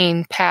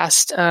 15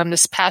 passed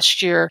this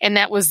past year, and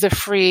that was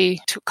the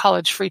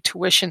college free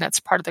tuition. That's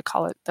part of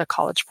the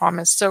College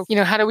Promise. So,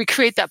 how do we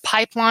create that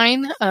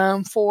pipeline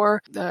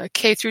for the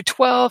K through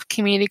 12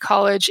 community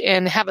college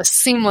and have a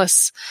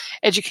seamless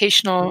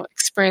educational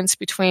experience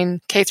between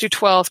K through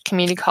 12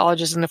 community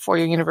colleges and the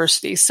 4-year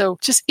university? So,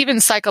 just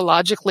even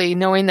psychologically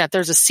knowing that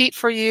there's a seat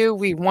for you,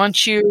 we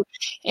want you,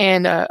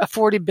 and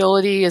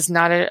affordability is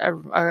not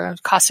a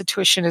cost of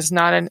tuition is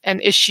not an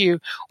issue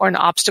or an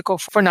obstacle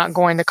for not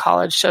going to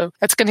college. So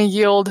that's going to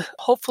yield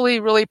hopefully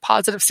really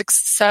positive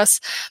success.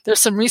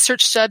 There's some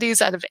research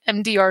studies out of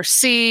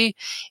MDRC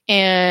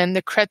and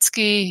the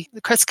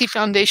Kretzky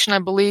Foundation, I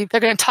believe.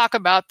 They're going to talk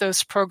about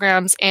those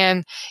programs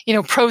and,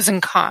 pros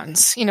and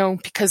cons,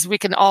 because we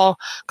can all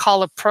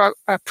call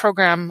a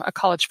program a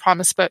College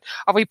Promise, but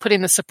are we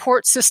putting the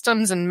support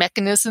systems and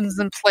mechanisms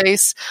in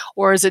place,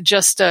 or is it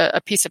just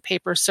a piece of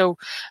paper? So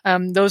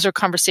those are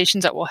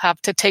conversations that will have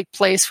to take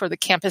place for the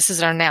campuses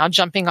that are now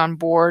jumping on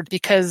board,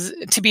 because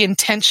to be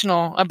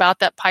intentional about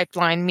that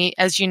pipeline,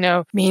 as you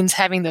know, means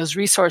having those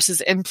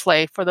resources in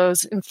play for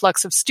those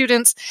influx of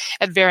students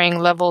at varying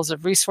levels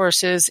of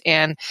resources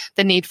and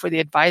the need for the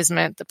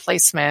advisement, the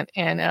placement,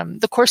 and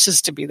the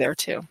courses to be there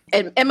too.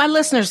 And my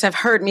listeners have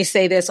heard me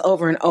say this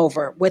over and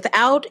over.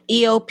 Without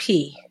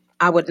EOP,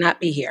 I would not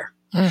be here.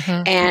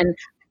 Mm-hmm. And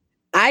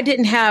I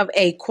didn't have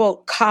a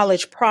quote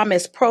college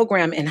promise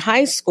program in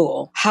high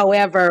school.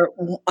 However,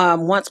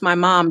 once my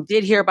mom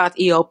did hear about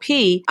the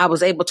EOP, I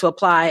was able to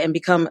apply and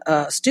become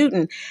a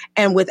student.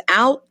 And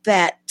without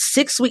that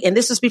 6 week, and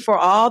this is before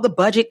all the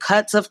budget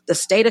cuts of the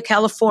state of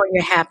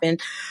California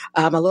happened.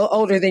 I'm a little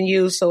older than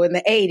you. So in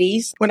the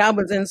 80s, when I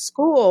was in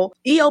school,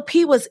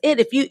 EOP was it.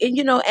 If you,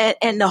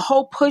 and the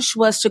whole push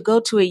was to go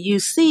to a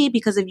UC,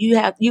 because if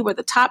you were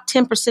the top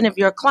 10% of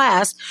your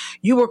class,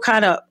 you were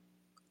kind of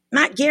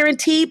not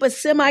guaranteed, but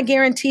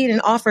semi-guaranteed and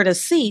offered a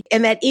seat.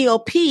 And that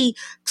EOP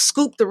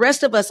scooped the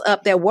rest of us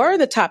up that were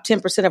the top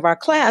 10% of our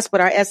class,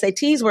 but our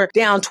SATs were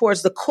down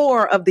towards the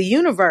core of the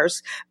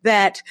universe,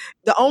 that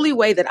the only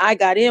way that I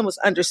got in was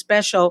under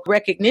special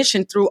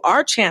recognition through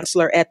our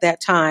chancellor at that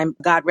time,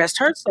 God rest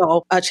her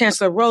soul.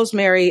 Chancellor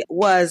Rosemary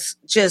was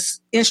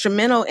just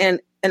instrumental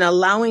in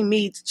allowing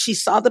me. She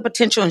saw the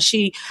potential, and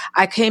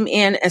I came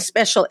in as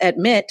special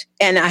admit,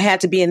 and I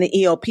had to be in the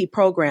EOP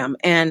program.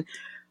 And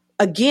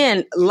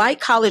again, like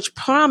College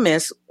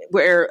Promise,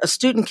 where a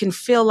student can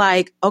feel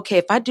like, okay,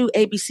 if I do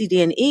A, B, C,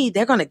 D, and E,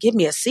 they're going to give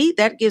me a seat.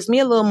 That gives me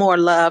a little more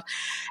love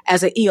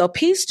as an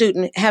EOP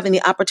student, having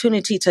the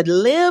opportunity to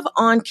live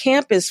on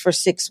campus for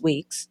 6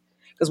 weeks.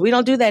 Because we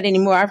don't do that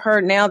anymore. I've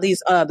heard now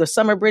the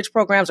summer bridge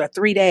programs are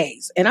 3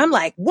 days. And I'm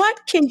like,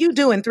 what can you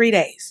do in 3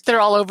 days?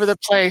 They're all over the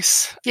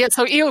place. Yeah,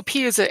 so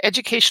EOP is an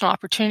educational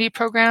opportunity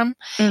program,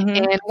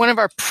 and one of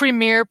our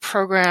premier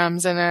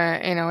programs, and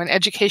an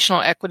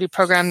educational equity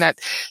program that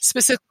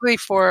specifically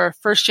for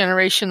first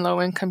generation low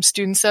income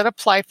students that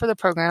apply for the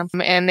program.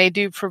 And they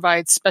do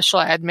provide special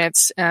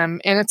admits.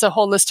 And it's a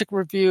holistic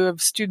review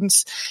of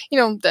students,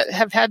 that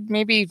have had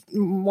maybe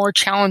more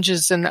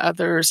challenges than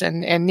others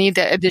and need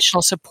that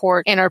additional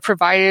support, and are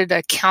provided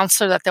a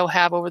counselor that they'll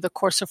have over the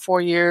course of 4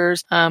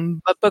 years, a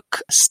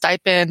book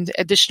stipend,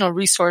 additional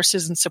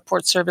resources and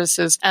support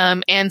services.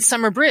 And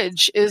Summer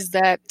Bridge is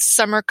that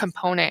summer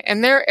component.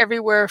 And they're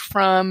everywhere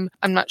from,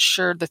 I'm not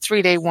sure the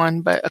 3-day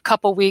one, but a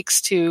couple weeks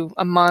to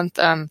a month.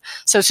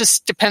 So it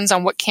just depends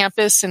on what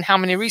campus and how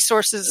many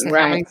resources and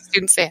how many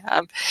students they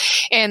have.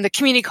 And the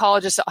community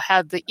colleges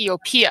have the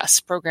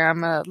EOPS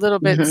program, a little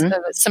bit of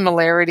a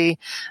similarity.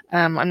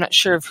 I'm not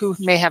sure of who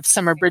may have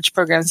Summer Bridge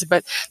programs,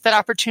 but that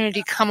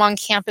opportunity come on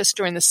campus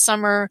during the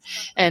summer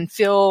and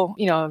feel,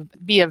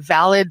 be a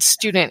valid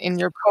student in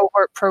your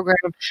cohort program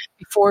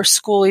before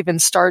school even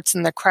starts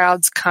and the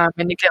crowds come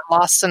and you get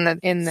lost in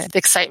the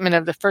excitement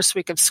of the first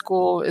week of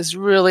school is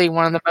really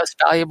one of the most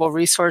valuable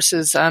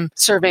resources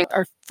serving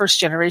our first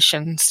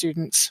generation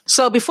students.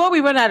 So before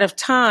we run out of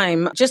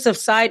time, just a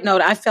side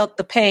note, I felt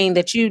the pain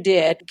that you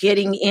did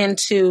getting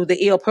into the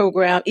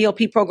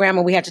EOP program,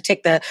 and we had to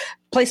take the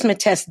placement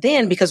test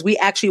then, because we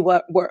actually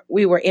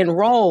were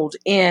enrolled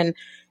in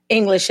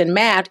English and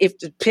math, if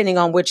depending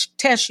on which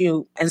test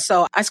and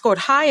so I scored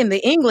high in the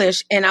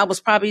English, and I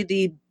was probably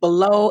the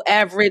below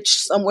average,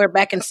 somewhere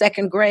back in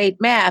second grade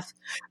math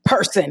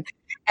person.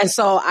 And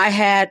so I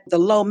had the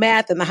low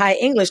math and the high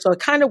English. So it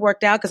kind of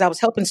worked out, because I was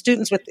helping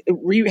students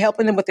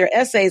helping them with their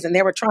essays, and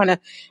they were trying to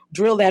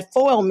drill that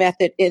FOIL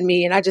method in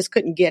me, and I just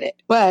couldn't get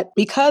it. But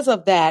because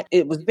of that,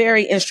 it was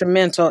very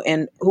instrumental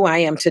in who I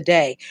am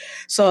today.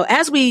 So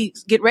as we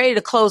get ready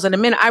to close in a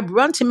minute, I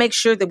want to make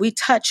sure that we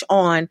touch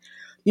on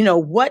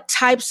what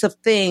types of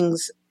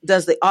things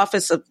does the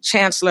Office of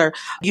Chancellor?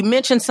 You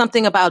mentioned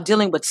something about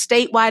dealing with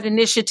statewide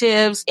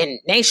initiatives and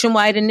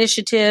nationwide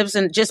initiatives.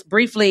 And just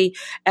briefly,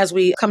 as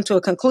we come to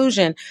a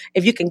conclusion,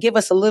 if you can give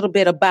us a little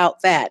bit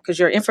about that, because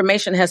your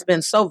information has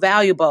been so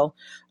valuable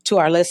to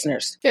our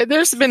listeners. Yeah,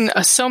 there's been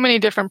so many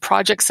different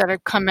projects that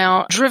have come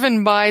out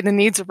driven by the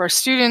needs of our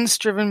students,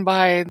 driven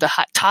by the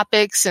hot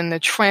topics and the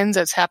trends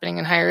that's happening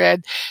in higher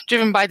ed,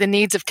 driven by the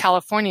needs of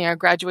California. Our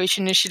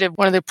graduation initiative,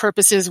 one of the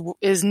purposes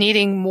is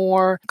needing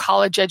more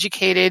college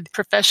educated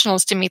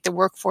professionals to meet the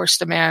workforce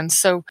demands.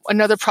 So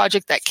another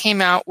project that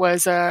came out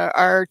was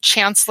our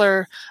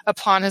chancellor,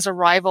 upon his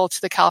arrival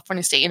to the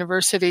California State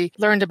University,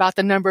 learned about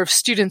the number of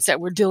students that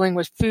were dealing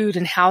with food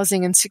and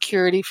housing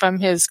insecurity from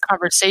his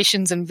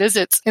conversations and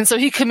visits. And so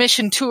he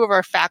commissioned 2 of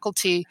our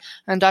faculty,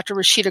 Dr.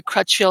 Rashida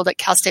Crutchfield at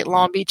Cal State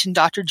Long Beach and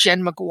Dr.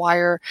 Jen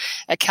McGuire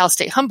at Cal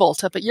State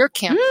Humboldt up at your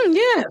campus.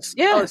 Yes.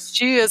 Oh,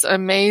 she is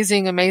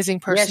amazing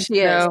person. Yes, she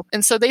is.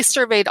 And so they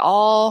surveyed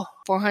all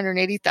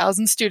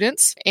 480,000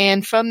 students.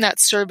 And from that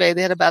survey,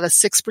 they had about a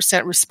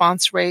 6%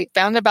 response rate,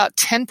 found about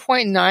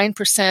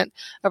 10.9%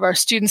 of our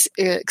students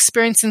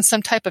experiencing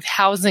some type of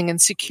housing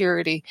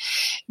insecurity,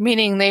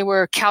 meaning they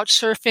were couch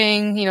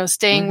surfing,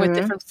 staying with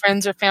different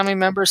friends or family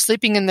members,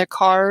 sleeping in their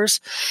cars.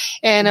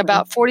 And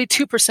about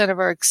 42% of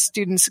our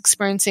students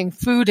experiencing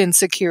food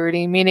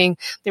insecurity, meaning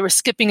they were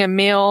skipping a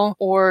meal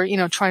or,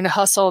 trying to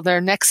hustle their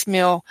next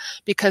meal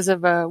because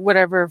of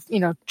whatever,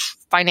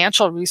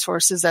 financial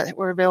resources that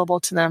were available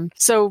to them.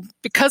 So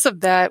because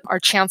of that, our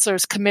chancellor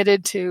is committed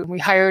we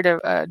hired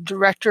a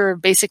director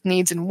of basic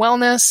needs and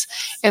wellness,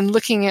 and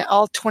looking at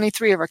all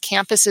 23 of our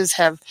campuses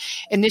have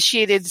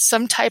initiated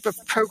some type of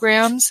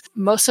programs.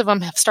 Most of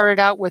them have started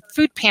out with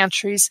food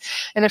pantries,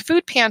 and a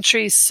food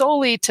pantry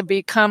solely to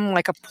become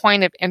like a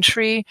point of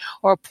entry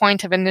or a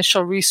point of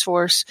initial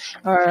resource,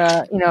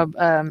 or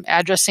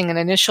addressing an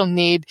initial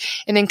need,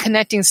 and then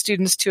connecting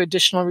students to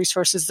additional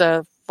resources.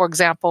 For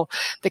example,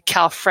 the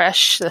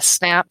CalFresh, the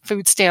SNAP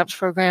food stamps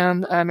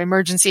program,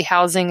 emergency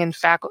housing in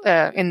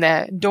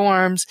the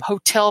dorms,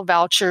 hotel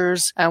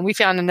vouchers. We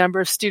found a number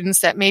of students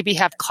that maybe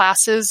have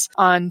classes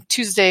on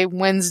Tuesday,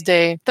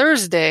 Wednesday,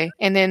 Thursday,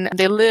 and then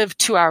they live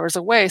 2 hours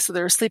away, so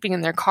they're sleeping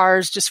in their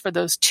cars just for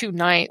those 2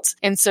 nights.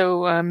 And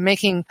so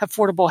making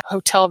affordable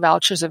hotel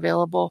vouchers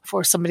available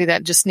for somebody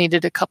that just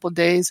needed a couple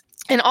days.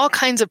 And all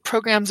kinds of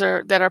programs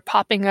that are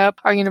popping up.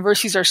 Our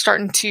universities are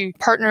starting to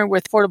partner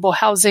with affordable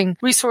housing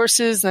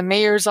resources, the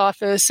mayor's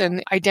office,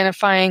 and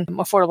identifying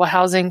affordable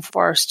housing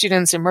for our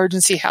students,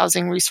 emergency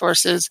housing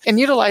resources, and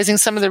utilizing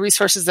some of the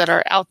resources that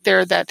are out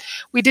there that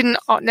we didn't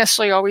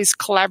necessarily always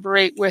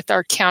collaborate with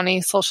our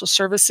county social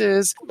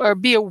services or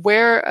be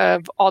aware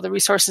of all the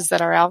resources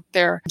that are out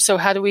there. So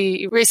how do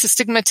we erase the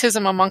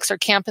stigmatism amongst our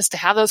campus to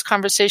have those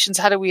conversations?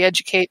 How do we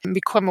educate and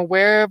become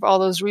aware of all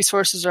those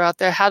resources are out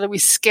there? How do we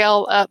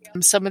scale up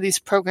some of these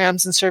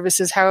programs and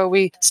services? How are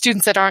we,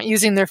 students that aren't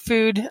using their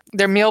food,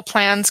 their meal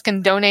plans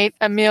can donate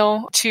a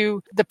meal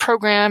to the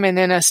program, and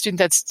then a student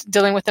that's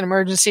dealing with an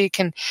emergency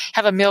can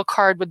have a meal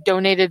card with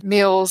donated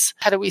meals.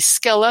 How do we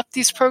scale up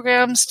these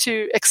programs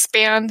to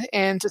expand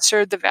and to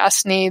serve the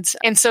vast needs?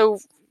 And so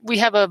we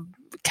have a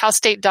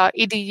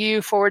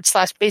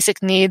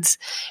calstate.edu/basic needs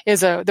is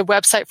the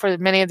website for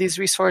many of these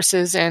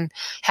resources, and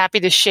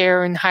happy to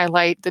share and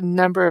highlight the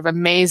number of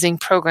amazing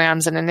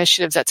programs and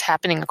initiatives that's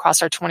happening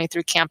across our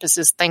 23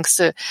 campuses, thanks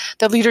to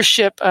the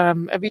leadership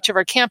of each of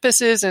our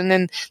campuses, and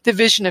then the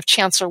vision of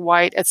Chancellor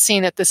White at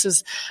seeing that this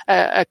is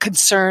a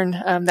concern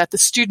that the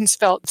students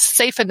felt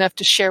safe enough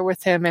to share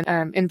with him,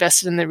 and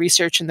invested in the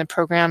research and the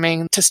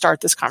programming to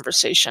start this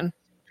conversation.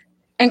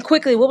 And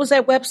quickly, what was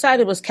that website?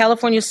 It was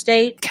California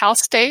State?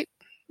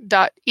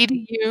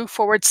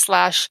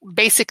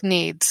 calstate.edu/basic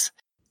needs.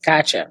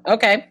 Gotcha.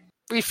 Okay.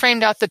 We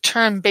framed out the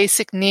term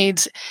basic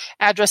needs,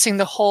 addressing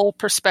the whole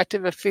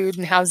perspective of food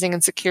and housing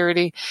and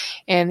security,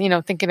 and,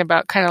 thinking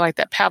about kind of like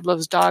that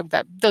Pavlov's dog,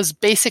 that those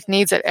basic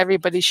needs that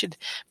everybody should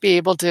be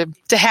able to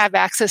have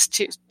access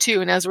to.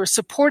 And as we're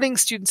supporting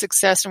student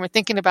success and we're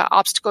thinking about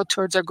obstacle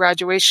towards our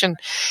graduation,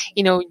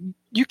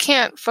 you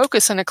can't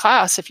focus in a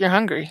class if you're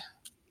hungry.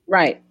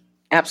 Right.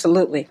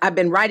 Absolutely. I've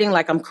been writing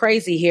like I'm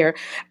crazy here.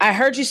 I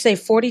heard you say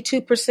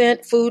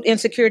 42% food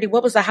insecurity.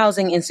 What was the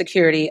housing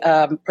insecurity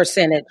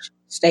percentage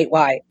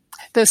statewide?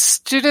 The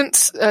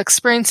students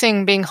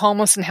experiencing being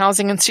homeless and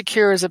housing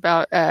insecure is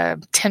about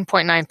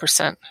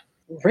 10.9%.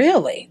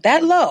 Really?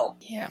 That low?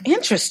 Yeah.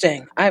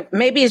 Interesting.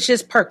 Maybe it's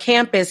just per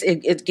campus,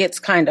 it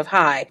gets kind of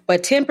high.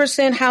 But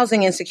 10%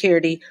 housing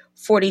insecurity,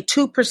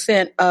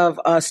 42% of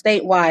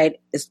statewide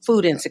is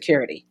food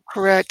insecurity.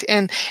 Correct.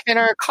 And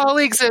our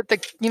colleagues at the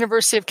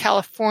University of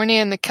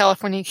California and the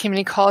California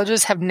community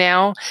colleges have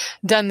now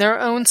done their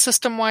own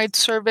system-wide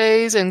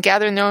surveys and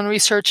gathering their own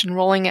research and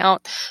rolling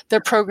out their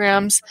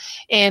programs.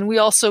 And we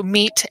also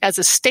meet as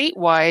a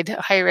statewide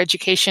higher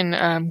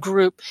education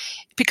group,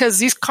 because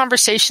these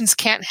conversations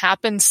can't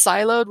happen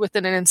siloed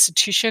within an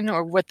institution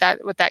or with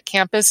that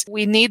campus.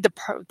 We need the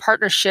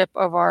partnership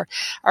of our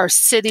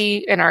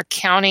city and our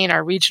county and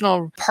our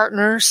regional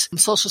partners,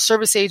 social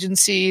service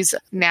agencies,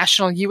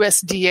 national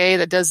USDA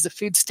that does the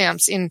food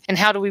stamps, and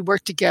how do we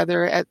work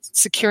together at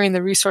securing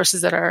the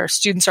resources that our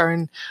students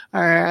are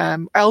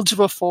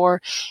eligible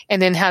for,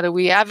 and then how do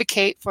we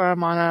advocate for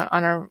them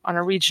on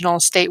a regional,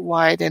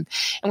 statewide, and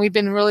we've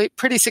been really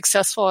pretty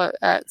successful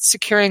at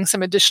securing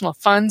some additional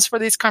funds for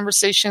these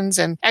conversations,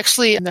 and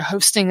actually they're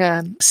hosting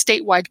a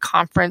statewide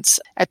conference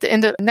at the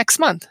end of next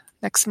month.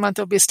 Next month,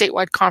 there'll be a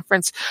statewide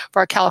conference for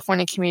our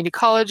California community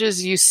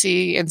colleges,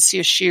 UC, and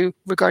CSU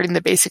regarding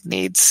the basic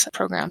needs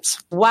programs.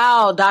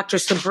 Wow, Dr.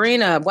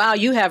 Sabrina. Wow,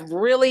 you have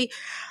really,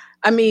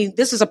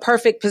 this is a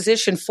perfect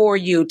position for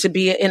you to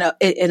be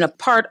in a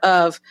part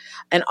of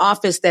an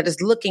office that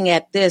is looking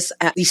at these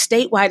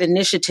statewide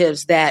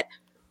initiatives that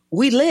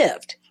we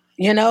lived.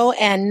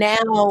 And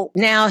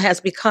now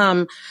has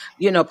become,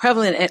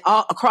 prevalent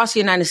across the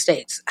United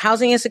States.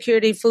 Housing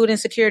insecurity, food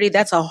insecurity,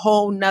 that's a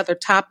whole nother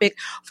topic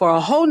for a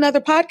whole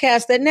nother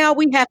podcast that now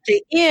we have to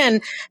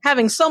end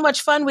having so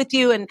much fun with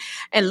you and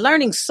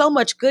learning so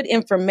much good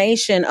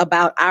information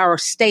about our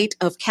state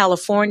of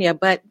California.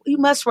 But we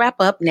must wrap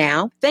up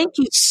now. Thank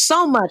you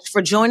so much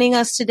for joining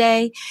us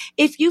today.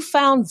 If you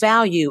found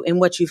value in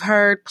what you've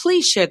heard,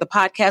 please share the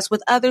podcast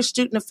with other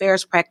student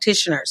affairs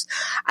practitioners.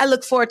 I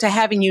look forward to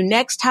having you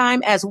next time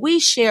as we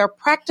share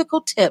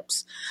practical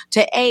tips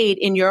to aid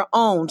in your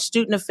own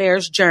student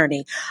affairs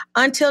journey.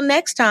 Until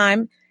next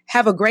time,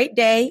 have a great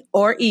day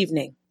or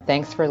evening.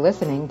 Thanks for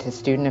listening to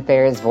Student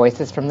Affairs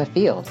Voices from the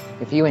Field.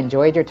 If you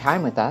enjoyed your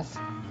time with us,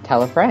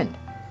 tell a friend.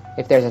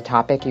 If there's a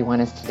topic you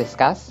want us to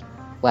discuss,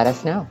 let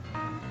us know.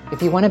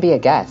 If you want to be a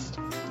guest,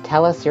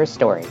 tell us your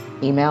story.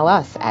 Email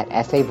us at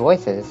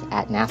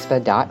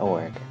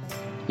savoices@naspa.org.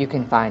 You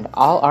can find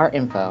all our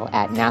info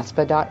at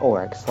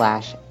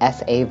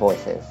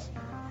naspa.org/savoices.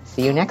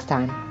 See you next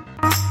time.